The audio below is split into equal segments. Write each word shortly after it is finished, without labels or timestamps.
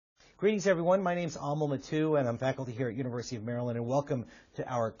Greetings, everyone. My name is Amal Mattu, and I'm faculty here at University of Maryland, and welcome to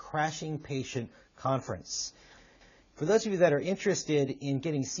our Crashing Patient Conference. For those of you that are interested in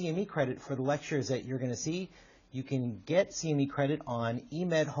getting CME credit for the lectures that you're going to see, you can get CME credit on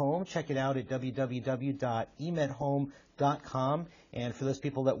EMedHome. Check it out at www.EMedHome.com. And for those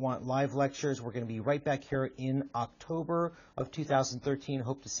people that want live lectures, we're going to be right back here in October of 2013.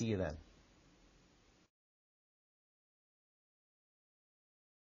 Hope to see you then.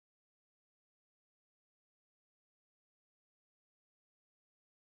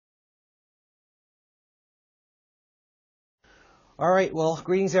 All right, well,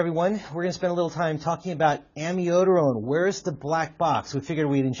 greetings, everyone. We're going to spend a little time talking about amiodarone. Where's the black box? We figured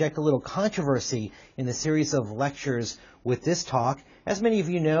we'd inject a little controversy in the series of lectures with this talk. As many of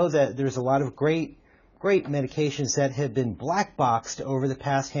you know, that there's a lot of great medications that have been black boxed over the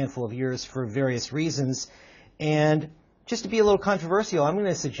past handful of years for various reasons. And just to be a little controversial, I'm going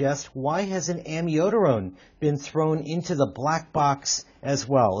to suggest, why hasn't amiodarone been thrown into the black box as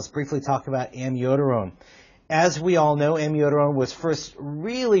well? Let's briefly talk about amiodarone. As we all know, amiodarone was first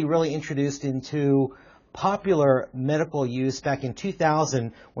really introduced into popular medical use back in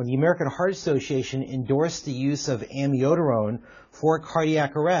 2000 when the American Heart Association endorsed the use of amiodarone for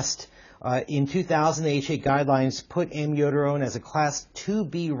cardiac arrest. In 2000, the AHA guidelines put amiodarone as a Class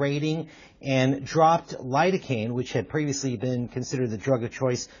 2B rating and dropped lidocaine, which had previously been considered the drug of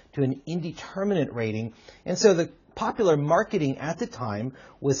choice, to an indeterminate rating. And so the popular marketing at the time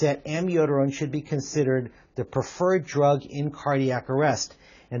was that amiodarone should be considered the preferred drug in cardiac arrest.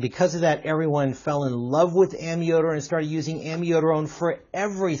 And because of that, everyone fell in love with amiodarone and started using amiodarone for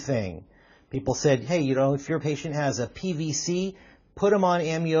everything. People said, hey, if your patient has a PVC, put them on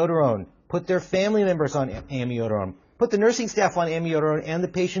amiodarone. Put their family members on amiodarone. Put the nursing staff on amiodarone and the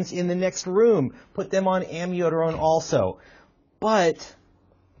patients in the next room. Put them on amiodarone also. But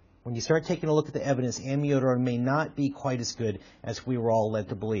when you start taking a look at the evidence, amiodarone may not be quite as good as we were all led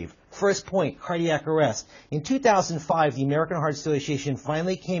to believe. First point, cardiac arrest. In 2005, the American Heart Association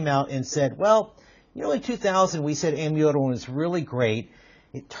finally came out and said, well, in 2000 we said amiodarone is really great.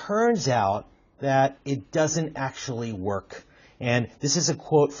 It turns out that it doesn't actually work. And this is a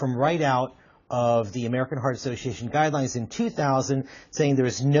quote from right out of the American Heart Association guidelines in 2000, saying there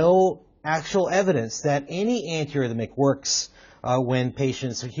is no actual evidence that any antiarrhythmic works when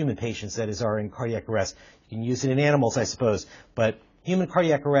patients, or human patients that is, are in cardiac arrest. You can use it in animals, I suppose, but human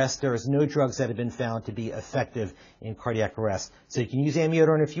cardiac arrest, there is no drugs that have been found to be effective in cardiac arrest. So you can use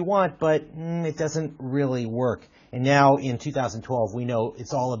amiodarone if you want, but it doesn't really work. And now in 2012, we know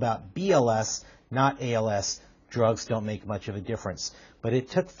it's all about BLS, not ALS. Drugs don't make much of a difference. But it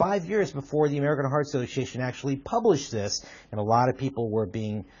took 5 years before the American Heart Association actually published this, and a lot of people were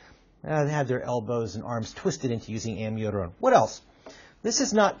being had their elbows and arms twisted into using amiodarone. What else? This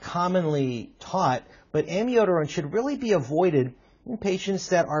is not commonly taught, but amiodarone should really be avoided in patients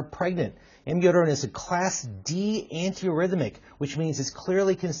that are pregnant. Amiodarone is a Class D antiarrhythmic, which means it's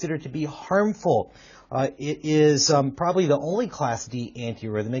clearly considered to be harmful. It is probably the only Class D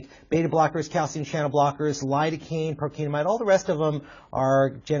antiarrhythmic. Beta blockers, calcium channel blockers, lidocaine, procainamide, all the rest of them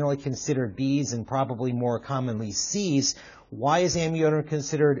are generally considered Bs and probably more commonly Cs. Why is amiodarone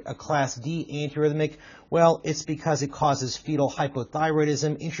considered a Class D antiarrhythmic? Well, it's because it causes fetal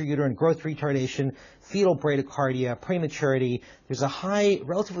hypothyroidism, intrauterine growth retardation, fetal bradycardia, prematurity. There's a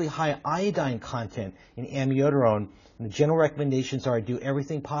relatively high iodine content in amiodarone. And the general recommendations are do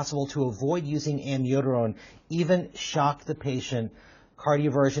everything possible to avoid using amiodarone. Even shock the patient.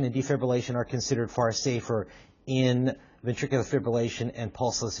 Cardioversion and defibrillation are considered far safer in ventricular fibrillation and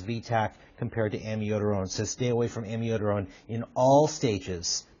pulseless VTAC compared to amiodarone. So stay away from amiodarone in all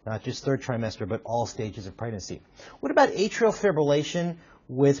stages, not just third trimester, but all stages of pregnancy. What about atrial fibrillation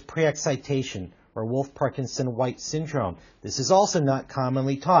with preexcitation, or Wolff-Parkinson-White syndrome? This is also not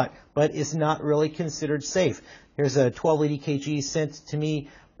commonly taught, but is not really considered safe. Here's a 12-lead EKG sent to me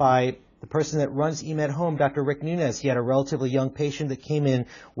by the person that runs EMedHome, Dr. Rick Nunez. He had a relatively young patient that came in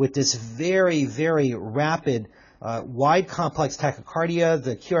with this very rapid wide complex tachycardia.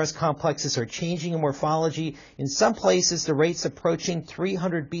 The QRS complexes are changing in morphology. In some places, the rate's approaching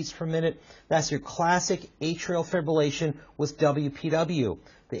 300 beats per minute. That's your classic atrial fibrillation with WPW.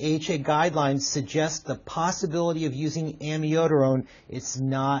 The AHA guidelines suggest the possibility of using amiodarone. It's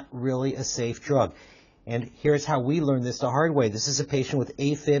not really a safe drug. And here's how we learned this the hard way. This is a patient with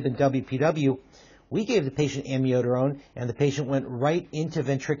AFib and WPW. We gave the patient amiodarone, and the patient went right into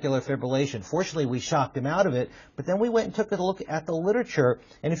ventricular fibrillation. Fortunately, we shocked him out of it, but then we went and took a look at the literature.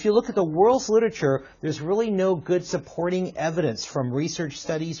 And if you look at the world's literature, there's really no good supporting evidence from research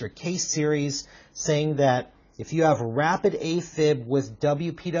studies or case series saying that if you have rapid AFib with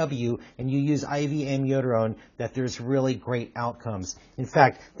WPW and you use IV amiodarone, that there's really great outcomes. In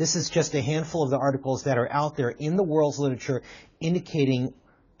fact, this is just a handful of the articles that are out there in the world's literature indicating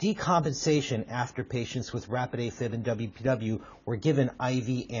decompensation after patients with rapid AFib and WPW were given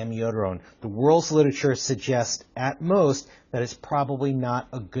IV amiodarone. The world's literature suggests at most that it's probably not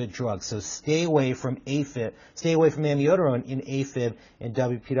a good drug. So stay away from AFib, stay away from amiodarone in AFib and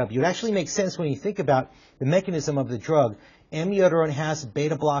WPW. It actually makes sense when you think about the mechanism of the drug. Amiodarone has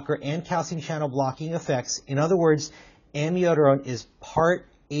beta blocker and calcium channel blocking effects. In other words, amiodarone is part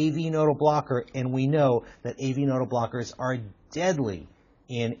AV nodal blocker, and we know that AV nodal blockers are deadly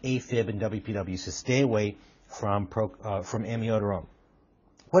in AFib and WPW, so stay away from amiodarone.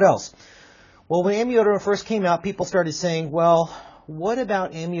 What else? Well, when amiodarone first came out, people started saying, well, what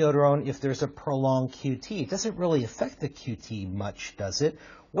about amiodarone if there's a prolonged QT? It doesn't really affect the QT much, does it?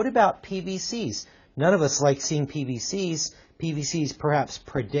 What about PVCs? None of us like seeing PVCs. PVCs perhaps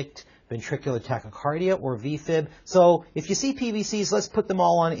predict ventricular tachycardia or VFib. So if you see PVCs, let's put them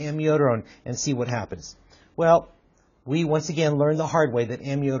all on amiodarone and see what happens. Well, we once again learned the hard way that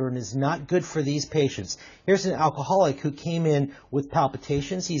amiodarone is not good for these patients. Here's an alcoholic who came in with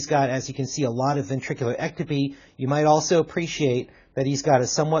palpitations. He's got, as you can see, a lot of ventricular ectopy. You might also appreciate that he's got a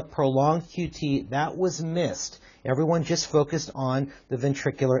somewhat prolonged QT. That was missed. Everyone just focused on the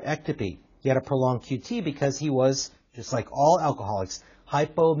ventricular ectopy. He had a prolonged QT because he was, just like all alcoholics,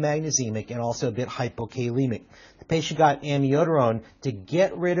 hypomagnesic and also a bit hypokalemic. The patient got amiodarone to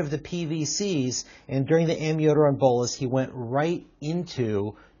get rid of the PVCs, and during the amiodarone bolus, he went right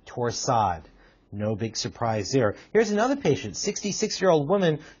into torsade. No big surprise there. Here's another patient, 66-year-old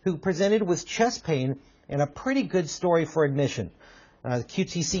woman who presented with chest pain and a pretty good story for admission. The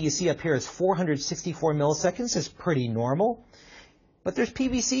QTC you see up here is 464 milliseconds. It's pretty normal. But there's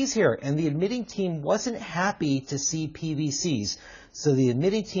PVCs here, and the admitting team wasn't happy to see PVCs. So the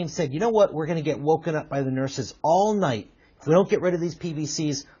admitting team said, you know what, we're going to get woken up by the nurses all night. If we don't get rid of these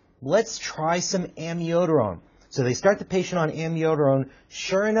PVCs, let's try some amiodarone. So they start the patient on amiodarone.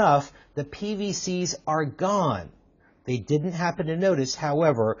 Sure enough, the PVCs are gone. They didn't happen to notice,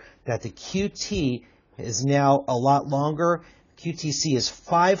 however, that the QT is now a lot longer. QTC is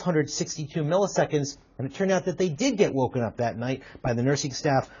 562 milliseconds, and it turned out that they did get woken up that night by the nursing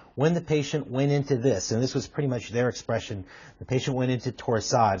staff when the patient went into this, and this was pretty much their expression. The patient went into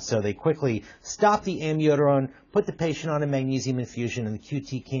torsade, so they quickly stopped the amiodarone, put the patient on a magnesium infusion, and the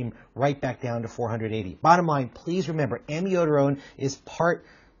QT came right back down to 480. Bottom line, please remember, amiodarone is part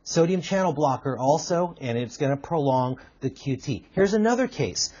sodium channel blocker also, and it's going to prolong the QT. Here's another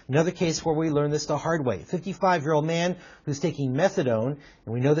case where we learned this the hard way. 55-year-old man who's taking methadone,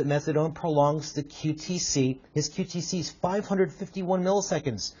 and we know that methadone prolongs the QTC. His QTC is 551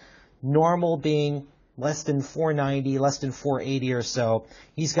 milliseconds, normal being less than 490, less than 480 or so.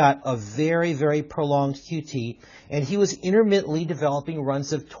 He's got a very, very prolonged QT, and he was intermittently developing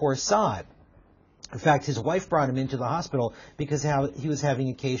runs of torsade. In fact, his wife brought him into the hospital because he was having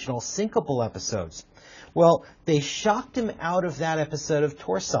occasional syncopal episodes. Well, they shocked him out of that episode of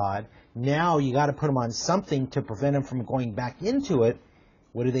torsade. Now you got to put him on something to prevent him from going back into it.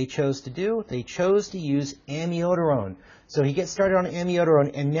 What did they chose to do? They chose to use amiodarone. So he gets started on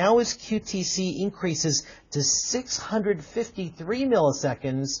amiodarone, and now his QTC increases to 653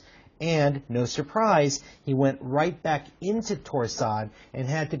 milliseconds. And, no surprise, he went right back into torsade and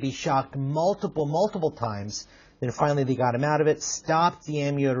had to be shocked multiple times. Then finally they got him out of it, stopped the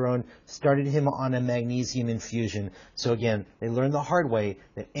amiodarone, started him on a magnesium infusion. So again, they learned the hard way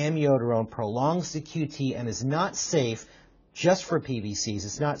that amiodarone prolongs the QT and is not safe just for PVCs.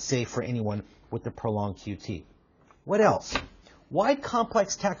 It's not safe for anyone with the prolonged QT. What else? Wide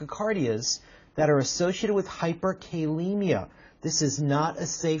complex tachycardias that are associated with hyperkalemia. This is not a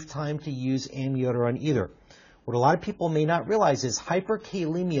safe time to use amiodarone either. What a lot of people may not realize is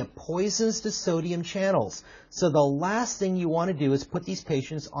hyperkalemia poisons the sodium channels. So the last thing you want to do is put these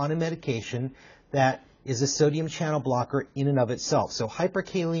patients on a medication that is a sodium channel blocker in and of itself. So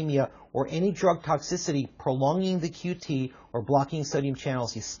hyperkalemia or any drug toxicity prolonging the QT or blocking sodium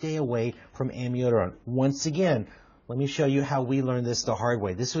channels, you stay away from amiodarone. Once again, let me show you how we learned this the hard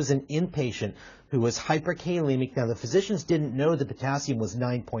way. This was an inpatient who was hyperkalemic. Now, the physicians didn't know the potassium was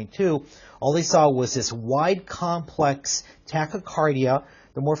 9.2. All they saw was this wide complex tachycardia.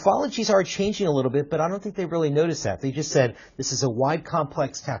 The morphologies are changing a little bit, but I don't think they really noticed that. They just said this is a wide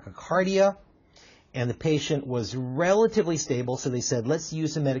complex tachycardia, and the patient was relatively stable, so they said, let's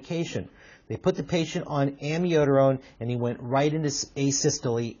use a medication. They put the patient on amiodarone, and he went right into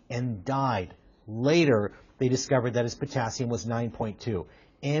asystole and died. Later, they discovered that his potassium was 9.2.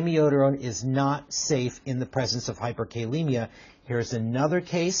 amiodarone is not safe in the presence of hyperkalemia. Here's another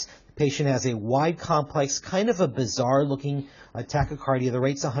case. The patient has a wide complex, kind of a bizarre-looking tachycardia. The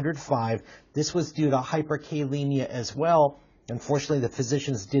rate's 105. This was due to hyperkalemia as well. Unfortunately, the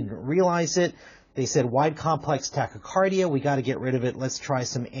physicians didn't realize it. They said, wide complex tachycardia, we got to get rid of it. Let's try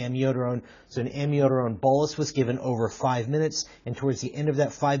some amiodarone. So an amiodarone bolus was given over 5 minutes, and towards the end of that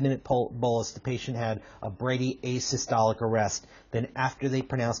 5-minute bolus, the patient had a Brady asystolic arrest. Then after they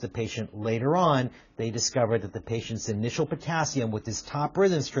pronounced the patient later on, they discovered that the patient's initial potassium with this top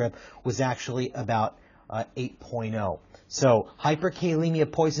rhythm strip was actually about 8.0. So hyperkalemia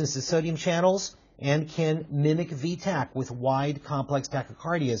poisons the sodium channels and can mimic VTAC with wide complex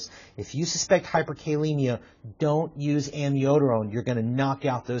tachycardias. If you suspect hyperkalemia, don't use amiodarone. You're going to knock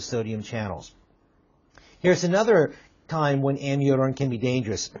out those sodium channels. Here's another time when amiodarone can be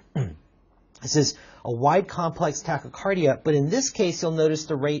dangerous. This is a wide complex tachycardia, but in this case, you'll notice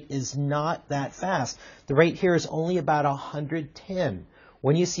the rate is not that fast. The rate here is only about 110.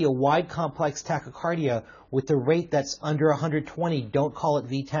 When you see a wide complex tachycardia with the rate that's under 120, don't call it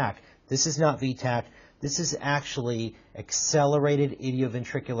VTAC. This is not VTAC. This is actually accelerated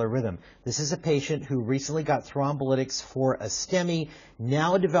idioventricular rhythm. This is a patient who recently got thrombolytics for a STEMI,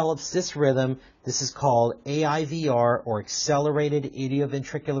 now develops this rhythm. This is called AIVR, or accelerated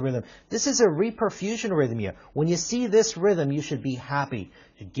idioventricular rhythm. This is a reperfusion arrhythmia. When you see this rhythm, you should be happy.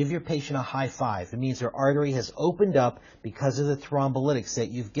 You should give your patient a high five. It means their artery has opened up because of the thrombolytics that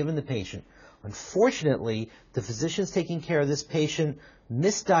you've given the patient. Unfortunately, the physicians taking care of this patient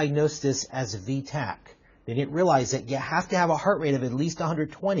misdiagnosed this as VTAC. They didn't realize that you have to have a heart rate of at least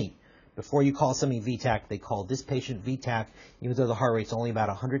 120 before you call something VTAC. They called this patient VTAC, even though the heart rate's only about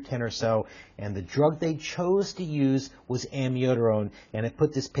 110 or so, and the drug they chose to use was amiodarone, and it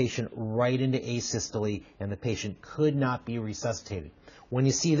put this patient right into asystole, and the patient could not be resuscitated. When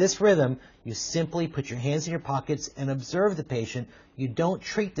you see this rhythm, you simply put your hands in your pockets and observe the patient. You don't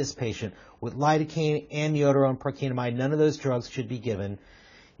treat this patient with lidocaine, amiodarone, procainamide. None of those drugs should be given.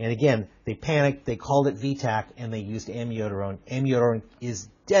 And again, they panicked, they called it VTAC, and they used amiodarone. Amiodarone is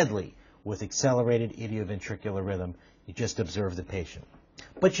deadly with accelerated idioventricular rhythm. You just observe the patient.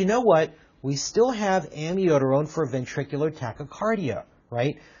 But you know what? We still have amiodarone for ventricular tachycardia,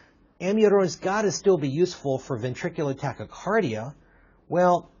 right? Amiodarone's got to still be useful for ventricular tachycardia.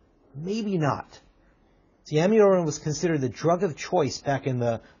 Well, maybe not. See, amiodarone was considered the drug of choice back in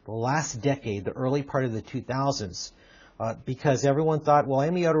the last decade, the early part of the 2000s, because everyone thought, well,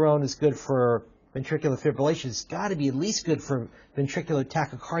 amiodarone is good for ventricular fibrillation. It's got to be at least good for ventricular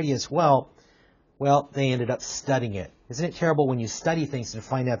tachycardia as well. Well, they ended up studying it. Isn't it terrible when you study things and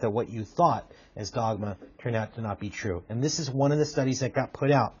find out that what you thought as dogma turned out to not be true? And this is one of the studies that got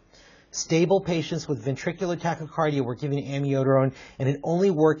put out. Stable patients with ventricular tachycardia were given amiodarone, and it only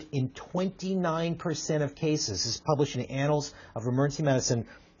worked in 29% of cases. This is published in the Annals of Emergency Medicine.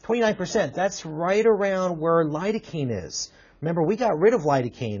 29%, that's right around where lidocaine is. Remember, we got rid of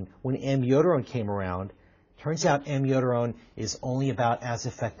lidocaine when amiodarone came around. Turns out amiodarone is only about as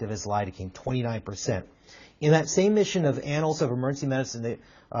effective as lidocaine, 29%. In that same mission of Annals of Emergency Medicine,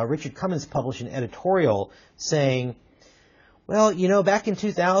 Richard Cummins published an editorial saying, well, you know, back in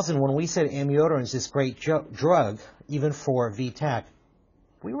 2000 when we said amiodarone is this great drug, even for VTAC,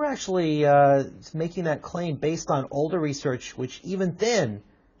 we were actually making that claim based on older research, which even then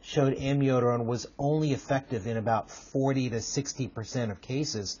showed amiodarone was only effective in about 40 to 60% of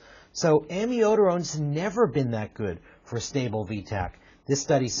cases. So amiodarone's never been that good for stable VTAC. This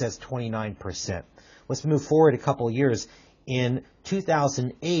study says 29%. Let's move forward a couple of years. In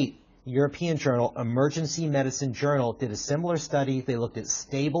 2008, European journal, Emergency Medicine Journal, did a similar study. They looked at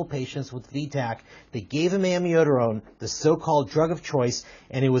stable patients with VTAC. They gave them amiodarone, the so-called drug of choice,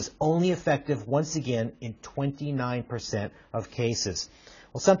 and it was only effective, once again, in 29% of cases.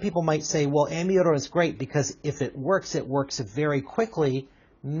 Well, some people might say, well, amiodarone is great because if it works very quickly.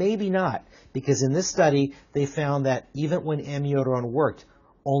 Maybe not, because in this study, they found that even when amiodarone worked,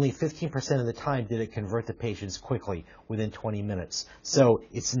 only 15% of the time did it convert the patients quickly, within 20 minutes. So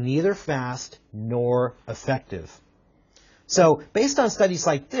it's neither fast nor effective. So based on studies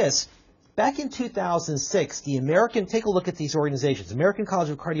like this, back in 2006, take a look at these organizations, American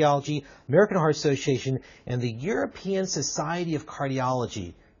College of Cardiology, American Heart Association, and the European Society of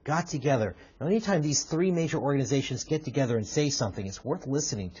Cardiology got together. Now, anytime these three major organizations get together and say something, it's worth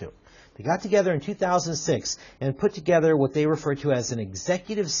listening to. They got together in 2006 and put together what they refer to as an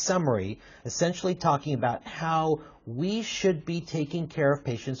executive summary, essentially talking about how we should be taking care of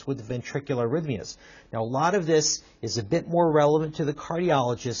patients with ventricular arrhythmias. Now, a lot of this is a bit more relevant to the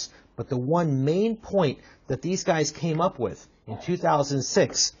cardiologists, but the one main point that these guys came up with in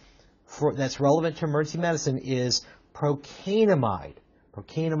 2006 that's relevant to emergency medicine is procainamide.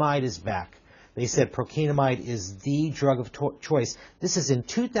 Procainamide is back. They said procainamide is the drug of choice. This is in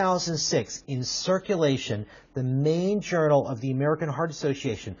 2006 in Circulation, the main journal of the American Heart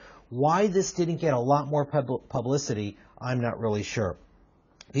Association. Why this didn't get a lot more publicity, I'm not really sure.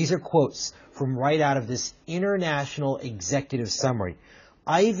 These are quotes from right out of this international executive summary.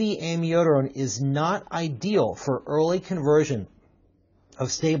 IV amiodarone is not ideal for early conversion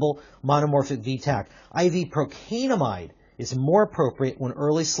of stable monomorphic VTAC. IV procainamide is more appropriate when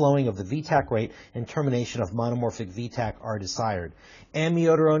early slowing of the VTAC rate and termination of monomorphic VTAC are desired.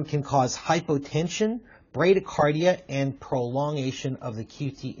 Amiodarone can cause hypotension, bradycardia, and prolongation of the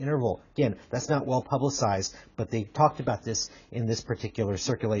QT interval. Again, that's not well publicized, but they talked about this in this particular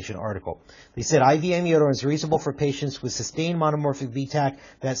Circulation article. They said IV amiodarone is reasonable for patients with sustained monomorphic VTAC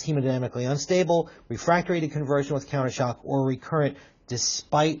that's hemodynamically unstable, refractory to conversion with countershock, or recurrent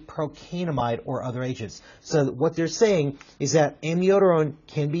despite procainamide or other agents. So what they're saying is that amiodarone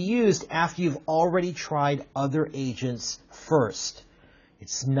can be used after you've already tried other agents first.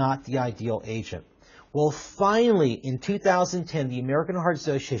 It's not the ideal agent. Well, finally, in 2010, the American Heart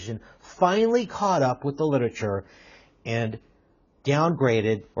Association finally caught up with the literature and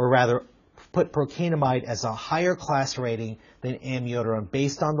downgraded, or rather put procainamide as a higher class rating than amiodarone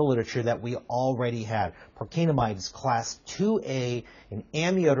based on the literature that we already had. Procainamide is class 2A and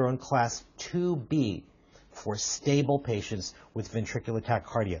amiodarone class 2B for stable patients with ventricular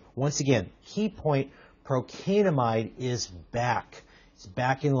tachycardia. Once again, key point, procainamide is back. It's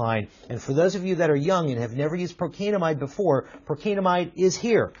back in line. And for those of you that are young and have never used procainamide before, procainamide is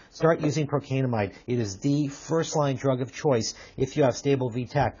here. Start using procainamide. It is the first-line drug of choice if you have stable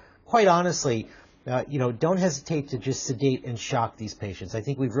VTAC. Quite honestly, don't hesitate to just sedate and shock these patients. I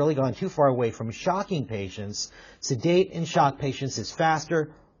think we've really gone too far away from shocking patients. Sedate and shock patients is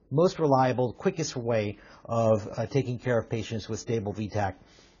faster, most reliable, quickest way of taking care of patients with stable VTAC.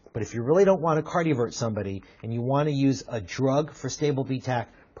 But if you really don't want to cardiovert somebody and you want to use a drug for stable VTAC,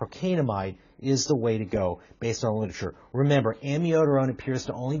 procainamide is the way to go based on literature. Remember, amiodarone appears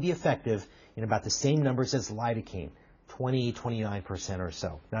to only be effective in about the same numbers as lidocaine. 29% or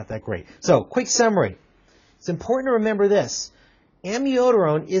so. Not that great. So, quick summary. It's important to remember this.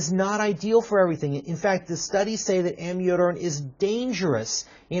 Amiodarone is not ideal for everything. In fact, the studies say that amiodarone is dangerous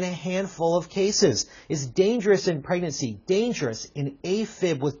in a handful of cases. It's dangerous in pregnancy, dangerous in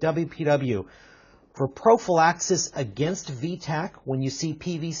AFib with WPW. For prophylaxis against VTAC, when you see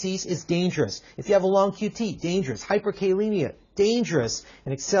PVCs, it's dangerous. If you have a long QT, dangerous. Hyperkalemia, dangerous.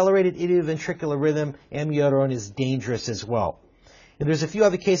 And accelerated idioventricular rhythm, amiodarone is dangerous as well. And there's a few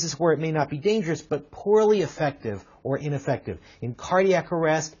other cases where it may not be dangerous, but poorly effective or ineffective. In cardiac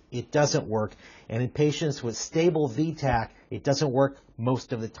arrest, it doesn't work. And in patients with stable VTAC, it doesn't work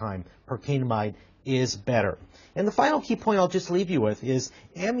most of the time. Procainamide is better. And the final key point I'll just leave you with is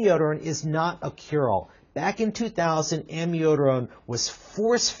amiodarone is not a cure-all. Back in 2000, amiodarone was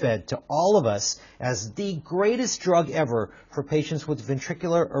force-fed to all of us as the greatest drug ever for patients with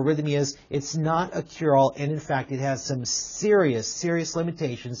ventricular arrhythmias. It's not a cure-all, and in fact, it has some serious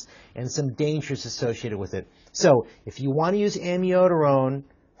limitations and some dangers associated with it. So, if you want to use amiodarone,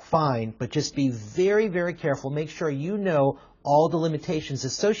 fine, but just be very, very careful. Make sure you know all the limitations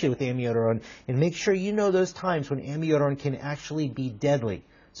associated with amiodarone, and make sure you know those times when amiodarone can actually be deadly.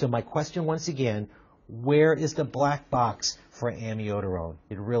 So my question once again, where is the black box for amiodarone?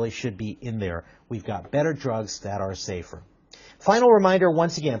 It really should be in there. We've got better drugs that are safer. Final reminder,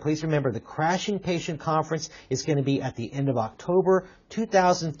 once again, please remember the Crashing Patient Conference is going to be at the end of October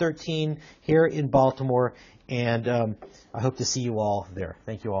 2013 here in Baltimore, and I hope to see you all there.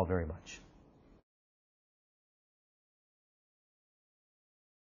 Thank you all very much.